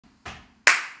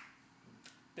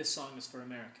This song is for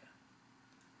America.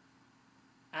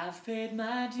 I've paid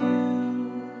my dues,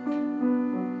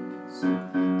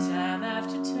 time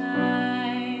after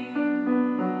time.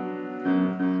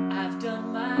 I've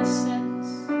done my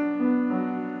sets,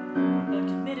 but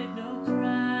committed no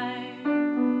crime.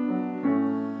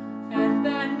 And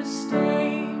bad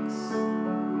mistakes,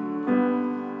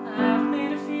 I've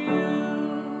made a few.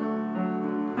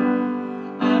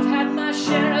 I've had my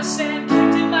share of sand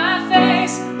kicked in my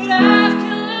face, but I've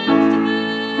come through.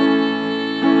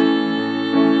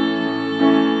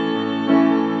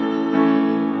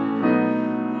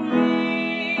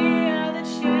 We are the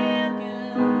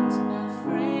champions, my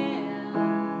friends,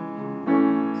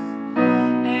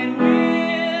 and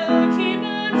we'll keep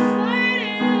on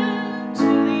fighting to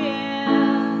the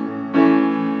end.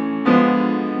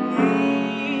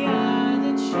 We are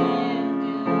the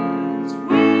champions.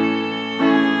 We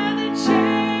are the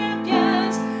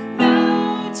champions. No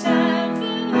time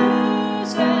for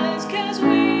losers, 'cause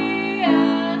we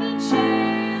are the champions.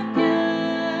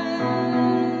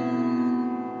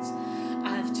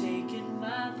 I've taken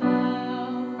my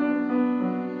vows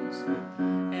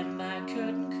and my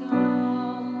curtain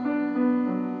calls.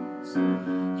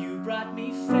 You brought me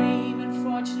fame and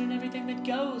fortune and everything that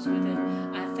goes with it.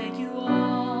 I thank you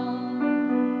all,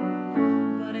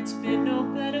 but it's been no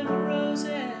bed of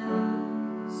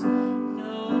roses,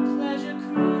 no pleasure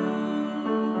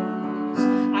cruise.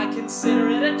 I consider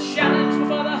it a challenge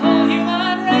before the whole